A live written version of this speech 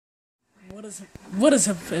What is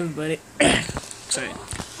up, everybody? Sorry.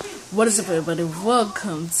 What is up, everybody?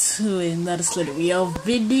 Welcome to another Slither Real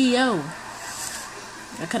video.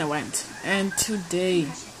 That kind of rhymed. And today,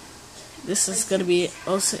 this is gonna be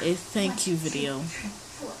also a thank you video,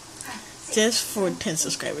 just for 10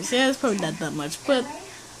 subscribers. Yeah, it's probably not that much, but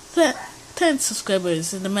that 10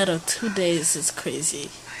 subscribers in a matter of 2 days is crazy.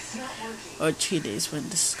 Or 3 days when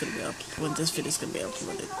this is gonna be when this video is gonna be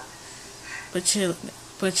uploaded. But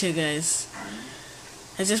yeah, guys,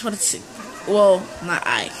 I just wanted to say, well, not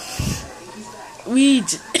I.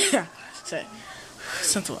 Sorry,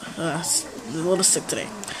 something a little sick today.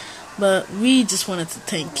 But we just wanted to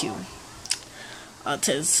thank you, our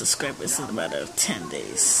 10 subscribers in a matter of 10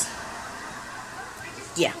 days.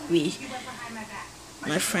 Yeah,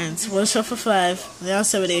 my friends, One Shot for 5, Leon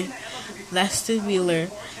 70, Lasted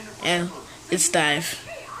Wheeler, and It's Dive.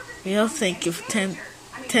 We all thank you for 10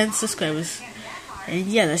 subscribers. And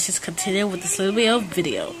yeah, let's just continue with this little bit of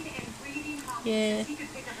video. Yeah.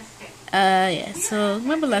 So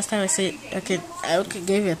remember last time I said I could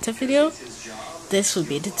give you a tip video? This would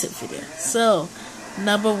be the tip video. So,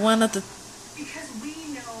 number one of the because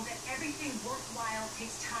we know that everything worthwhile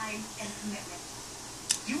takes time and commitment.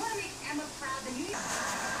 You want to make Emma proud, then you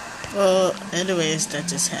well, anyways, that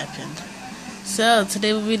just happened. So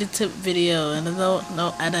today will be the tip video, and I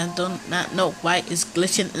don't know why it's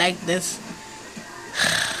glitching like this.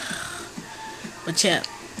 But yeah,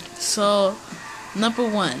 so number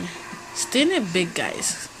one, stay near big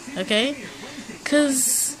guys, okay?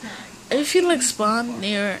 Cause if you like spawn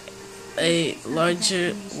near a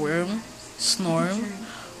larger worm, snorm,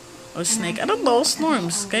 or snake, I don't know,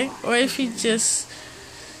 snorms, okay? Or if you just,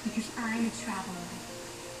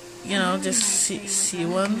 you know, just see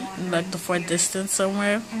one in like the far distance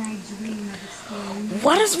somewhere.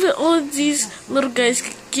 What is with all of these little guys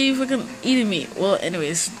keep fucking eating me? Well,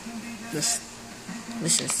 anyways, this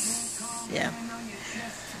is, yeah.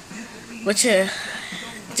 But yeah,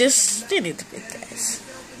 just stay near the big guys.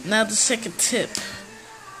 Now the second tip.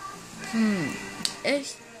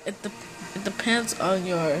 It depends on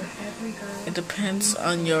your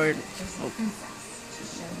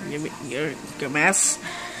your mass.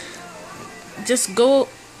 Just go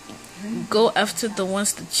after the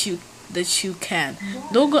ones that you can.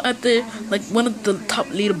 Don't go after like one of the top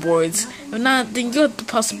leaderboards. If not, then you have the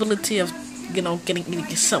possibility of, you know, getting eaten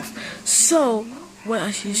yourself. So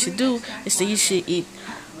what you should do is that you should eat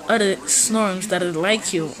other snorms that are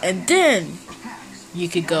like you, and then you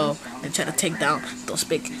could go and try to take down those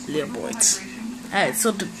big leaderboards. Alright,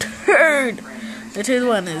 so the third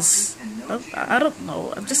one is, I don't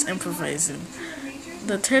know, I'm just improvising.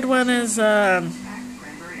 The third one is I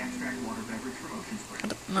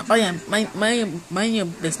don't know. Oh yeah, mind your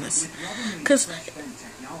business. Cause,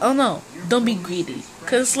 oh no, don't be greedy.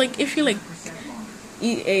 Cause like if you like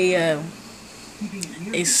eat a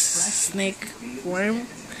snake worm,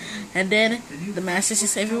 and then the mass is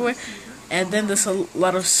just everywhere, and then there's a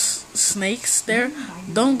lot of snakes there,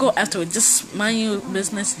 don't go after it. Just mind your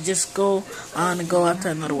business. Just go on and go after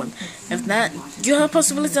another one. If not, you have a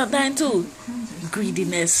possibility of dying too.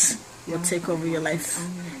 Greediness will take over your life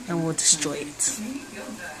and will destroy it.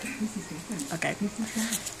 Okay.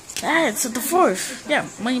 Alright, so the fourth, yeah,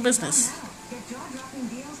 mind your business.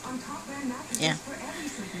 Yeah.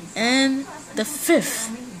 And the fifth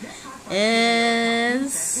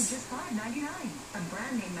is,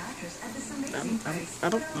 I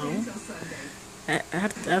don't know. I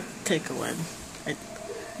have to take a one.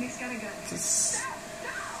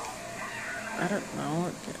 I don't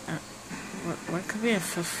know. What could be a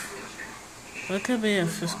fifth? What could be a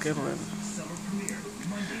fifth good one?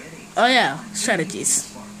 Oh yeah,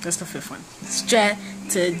 strategies. That's the fifth one.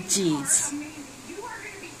 Strategies.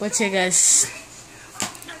 But yeah, guys,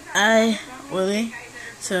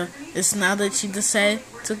 so it's now that you decide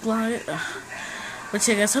to go on it. But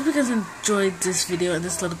yeah, guys, hope you guys enjoyed this video and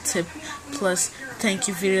this little tip plus thank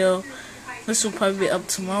you video. This will probably be up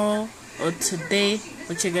tomorrow or today.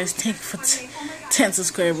 But yeah, guys, thank you for 10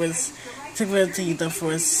 subscribers. Thank you for everything you've done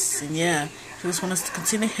for us. And yeah, if you just want us to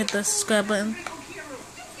continue, hit that subscribe button.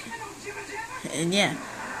 And yeah,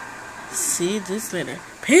 see you this later.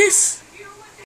 Peace.